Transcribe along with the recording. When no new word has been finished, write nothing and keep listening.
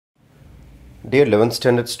Dear 11th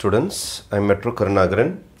standard students, I am Metro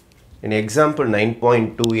Karnagaran. In example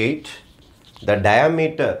 9.28, the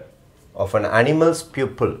diameter of an animal's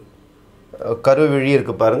pupil. கருவிழி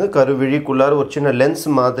இருக்கு பாருங்க, கருவிழிக்குள்ளார ஒரு சின்ன lens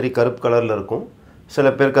மாதிரி கருப்பு கலர்ல இருக்கும். சில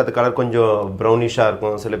பேருக்கு அது கலர் கொஞ்சம் ப்ரௌனிஷா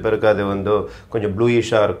இருக்கும், சில பேருக்கு அது வந்து கொஞ்சம்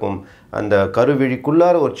ப்ளூயிஷா இருக்கும். அந்த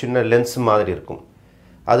கருவிழிக்குள்ளார ஒரு சின்ன லென்ஸ் மாதிரி இருக்கும்.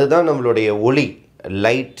 அதுதான் நம்மளுடைய ஒளி,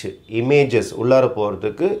 லைட், இமேஜஸ் உள்ளார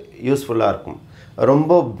போகிறதுக்கு யூஸ்ஃபுல்லாக இருக்கும்.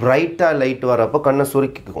 ரொம்ப பிரைட்டாக லைட் வரப்போ கண்ணை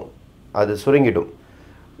சுருக்கிக்கும், அது சுருங்கிடும்.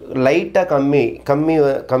 லைட்டாக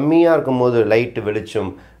கம்மியாக இருக்கும்போது லைட் வெளிச்சம்,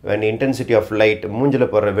 when intensity of light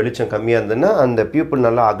மூஞ்சில் போடுற வெளிச்சம் கம்மியாக இருந்ததுன்னா அந்த பியூப்பிள்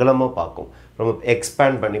நல்லா அகலமாக பார்க்கும், ரொம்ப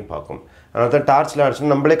எக்ஸ்பேண்ட் பண்ணி பார்க்கும். அதனால தான் டார்ச்சில்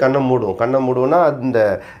அடிச்சுன்னா நம்மளே கண்ணை மூடுவோம்னா அந்த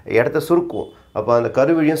இடத்த சுருக்கும், அப்போ அந்த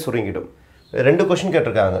கருவிழியும் சுருங்கிடும். 2 கொஷின்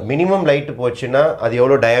கேட்டிருக்காங்க. மினிமம் லைட்டு போச்சுன்னா அது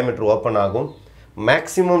எவ்வளோ டயாமீட்டர் ஓப்பன் ஆகும்,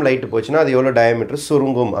 மேக்ஸிமம் லைட்டு போச்சுன்னா அது எவ்வளோ டயாமீட்டர்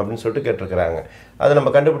சுருங்கும் அப்படின்னு சொல்லிட்டு கேட்டிருக்கிறாங்க. அதை நம்ம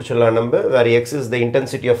கண்டுபிடிச்சிடலாம். நம்ம வேறு X is the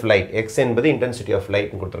intensity of light, X என்பது இன்டென்சிட்டி ஆஃப்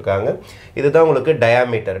லைட்னு கொடுத்துருக்காங்க. இதுதான் உங்களுக்கு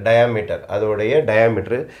டயாமீட்டர் அதோடைய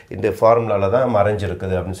டயாமீட்டர் இந்த ஃபார்முலாவில் தான்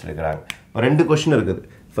மறைஞ்சிருக்குது அப்படின்னு சொல்லிக்கிறாங்க. 2 கொஷின் இருக்குது.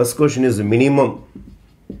 First question is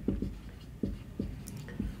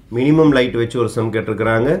minimum light வச்சு ஒரு சம்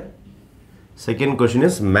கேட்டிருக்கிறாங்க. Second question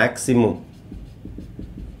is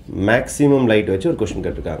maximum light வச்சு ஒரு கொஸ்டின்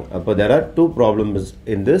கேட்டிருக்காங்க. அப்போ there are 2 problems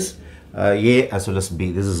in this, A as well as B.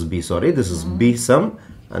 This is B sum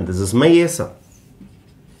and this is my A sum.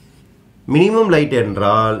 minimum light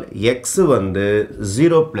என்றால் x வந்து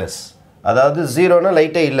 0 plus, அதாவது 0னா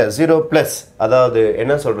லைட்டே இல்லை, 0 plus, அதாவது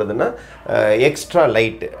என்ன சொல்கிறதுன்னா எக்ஸ்ட்ரா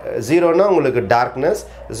லைட். 0னா உங்களுக்கு darkness,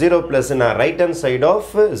 0 ப்ளஸ்னா right hand side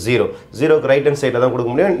of 0க்கு right hand சைடில் தான் கொடுக்க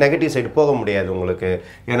முடியும், நெகட்டிவ் சைடு போக முடியாது உங்களுக்கு.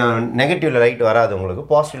 ஏன்னா நெகட்டிவில் லைட் வராது உங்களுக்கு,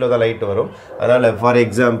 பாசிட்டிவில் தான் லைட் வரும். அதனால் ஃபார்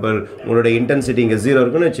எக்ஸாம்பிள் உங்களுடைய இன்டென்சிட்டி இங்கே 0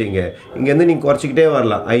 இருக்குன்னு வச்சுங்க, இங்கேருந்து நீங்கள் குறைச்சிக்கிட்டே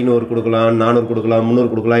வரலாம். 500 கொடுக்கலாம், 400 கொடுக்கலாம்,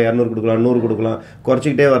 300 கொடுக்கலாம், 200 கொடுக்கலாம், 100 கொடுக்கலாம்,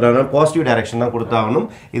 குறைச்சிக்கிட்டே வரலாம். பாசிட்டிவ் டைரக்ஷன் தான் கொடுத்தாகணும்.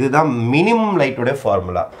 இதுதான் மினிமம் லைட்டோட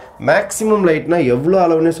ஃபார்முலா. மேக்ஸிமம் லைட்னா எவ்வளோ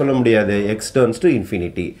அளவுன்னு சொல்ல முடியாது, எக்ஸ் டர்ன்ஸ் டு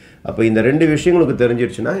இன்ஃபினிட்டி. அப்போ இந்த 2 விஷயங்களுக்கு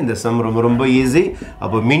தெரிஞ்சிருச்சுன்னா இந்த சம் ரொம்ப ஈஸி.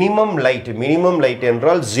 அப்போ மினிமம் லைட்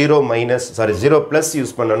என்றால் 0 ப்ளஸ்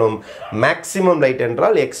யூஸ் பண்ணணும். மேக்ஸிமம் லைட்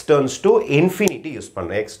என்றால் X turns to infinity use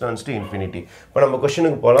பண்ணணும், எக்ஸ் டர்ன்ஸ் டு இன்ஃபினிட்டி. இப்போ நம்ம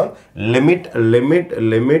கொஸ்டினுக்கு போகலாம். Limit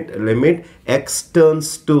X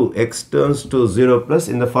turns to 0 plus.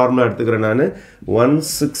 இந்த ஃபார்முலா எடுத்துக்கிறேன் நான்.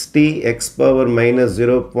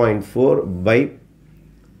 160x⁻0.4 by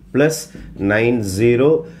plus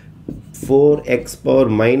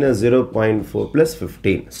 904x⁻0.4 plus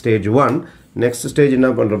 15. Stage 1. Next stage என்ன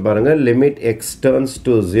பண்ற பாருங்க. Limit x turns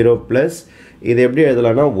to 0 plus. இது எப்படி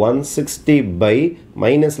எழுதலாம்னா 160 by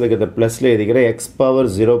மைனஸ்ல இருக்கிற பிளஸ்ல எழுதிக்கிற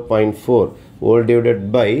x⁻0.4 whole divided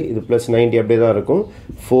by இது plus 90 அப்படியே தான் இருக்கும்.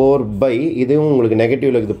 4 by இதுவும் உங்களுக்கு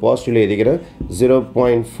நெகட்டிவ்ல இருக்குது, பாசிட்டிவ்ல எழுதிக்கிற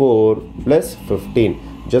 0.4 plus 15.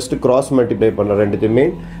 ஜஸ்ட் கிராஸ் மல்டிப்ளை பண்ண ரெண்டுத்தையுமே.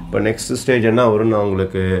 இப்போ நெக்ஸ்ட் ஸ்டேஜ் என்ன வரும்னா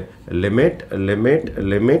உங்களுக்கு லிமிட்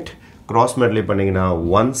கிராஸ் மல்டிப்ளை பண்ணிங்கன்னா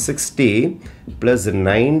 160 plus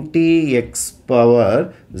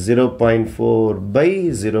 90x⁻0.4 by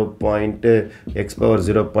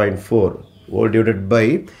x⁻0.4 whole divided by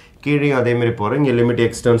கீழே அதே மாதிரி போகிறேன். இங்கே limit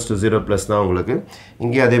X turns to 0 plus தான் உங்களுக்கு.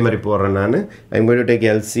 இங்கே அதே மாதிரி போடுறேன் நான். I'm going to take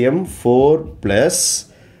LCM 4 plus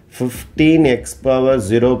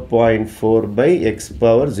 15x⁻0.4 by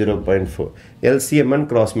x⁻0.4. LCM and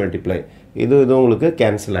cross multiply. இது உங்களுக்கு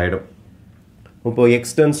கேன்சல் ஆகிடும். இப்போது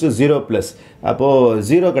எக்ஸ் டர்ன்ஸ் டு 0 ப்ளஸ், அப்போது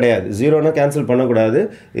 0 கிடையாது, 0னா கேன்சல் பண்ணக்கூடாது,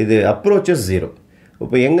 இது அப்ரோச்சஸ் 0.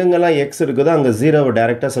 இப்போ எங்கெங்கெல்லாம் எக்ஸ் இருக்குதோ அங்கே 0வை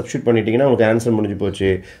டேரெக்டாக சப்ஸ்டியூட் பண்ணிட்டீங்கன்னா உங்களுக்கு ஆன்சர் முடிஞ்சு போச்சு.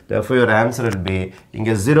 therefore your answer will be,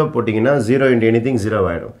 இங்கே 0 போட்டிங்கன்னா 0 into anything 0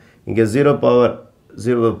 ஆகிடும். இங்கே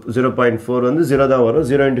 0.4 வந்து 0 தான் வரும்,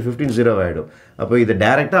 0 into 15 0 ஆகிடும். அப்போ இதை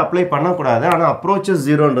டேரெக்டாக அப்ளை பண்ணக்கூடாது, ஆனால் அப்ரோச்சஸ்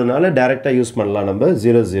 0ன்றதுனால டேரெக்டாக யூஸ் பண்ணலாம் நம்ம.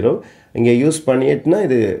 0 இங்கே யூஸ் பண்ணிட்டுனா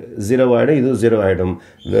இது 0 ஆகிடும், இது 0 ஆகிடும்.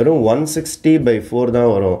 வெறும் 160/4 தான்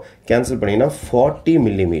வரும். கேன்சல் பண்ணிங்கன்னா 40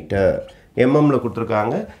 millimeter. எம்எம்ல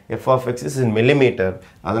கொடுத்துருக்காங்க, f of x is in millimeter.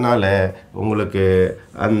 அதனால் உங்களுக்கு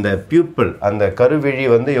அந்த பியூப்பிள், அந்த கருவிழி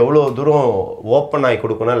வந்து எவ்வளோ தூரம் ஓப்பன் ஆகி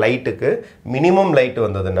கொடுக்கணும் லைட்டுக்கு, மினிமம் லைட்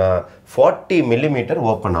வந்ததுன்னா 40 millimeter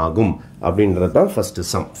ஓப்பன் ஆகும் அப்படின்றது தான் ஃபஸ்ட்டு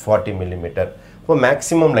சம். 40 millimeter. இப்போ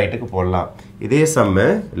மேக்ஸிமம் லைட்டுக்கு போடலாம். இதே சம்மு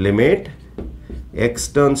limit X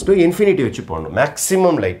turns to infinity வச்சு போடணும்.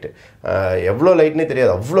 மேக்ஸிமம் லைட்டு எவ்வளோ லைட்னே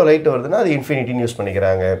தெரியாது, அவ்வளோ லைட் வருதுன்னா அது இன்ஃபினிட்டின்னு யூஸ்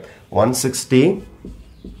பண்ணிக்கிறாங்க. 160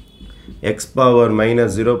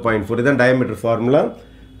 x⁻0.4 இதுதான் diameter formula,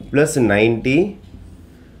 plus 90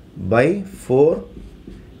 by 4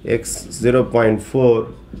 x⁻0.4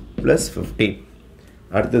 plus 15.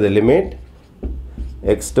 அடுத்தது limit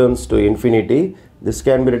x turns to infinity. This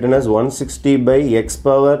can be written as 160 by x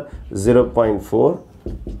power 0.4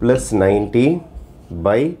 plus 90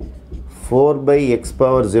 by 4 by x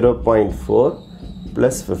power 0.4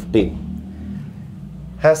 plus 15.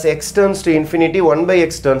 As x turns to infinity, 1 by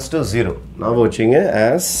x turns to 0. Now watching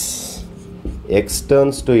as x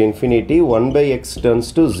turns to infinity, 1 by x turns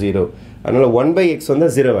to 0. அதனால 1 by x வந்து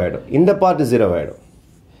 0 ஆயிடும். இந்த part 0 ஆயிடும்.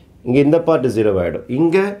 இங்க இந்த part 0 ஆயிடும்.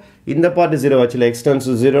 இங்க இந்த பார்ட் 0 ஆச்சுல x turns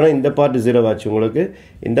to 0 னா இந்த பார்ட் 0 ஆச்சு உங்களுக்கு.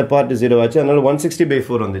 இந்த பார்ட் 0 ஆச்சு. அதனால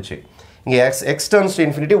 160/4 வந்துச்சு. இங்க x turns to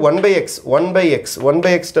infinity 1 by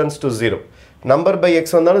x turns to 0. Number by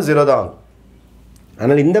x வந்தாலும் 0 தான்.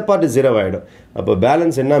 அதனால இந்த பார்ட் 0 ஆயிடும். அப்போ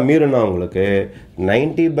பேலன்ஸ் என்ன மீறும்னா உங்களுக்கு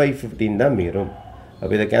 90/15 தான் மீறும்.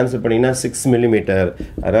 அப்போ இதை கேன்சல் பண்ணிங்கன்னா 6 mm.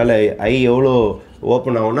 அதனால் ஐ எவ்வளோ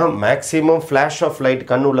ஓப்பன் ஆகும்னா மேக்ஸிமம் ஃப்ளாஷ் ஆஃப் லைட்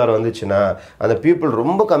கண் உள்ளார வந்துச்சுன்னா அந்த பியூப்பிள்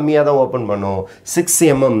ரொம்ப கம்மியாக தான் ஓப்பன் பண்ணும். 6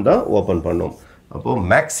 mm தான் ஓப்பன் பண்ணும். அப்போது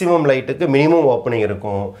மேக்ஸிமம் லைட்டுக்கு மினிமம் ஓப்பனிங்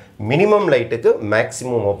இருக்கும், மினிமம் லைட்டுக்கு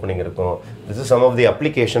மேக்ஸிமம் ஓப்பனிங் இருக்கும். This is some of the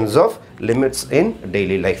applications of limits in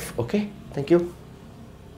daily life. Okay, thank you.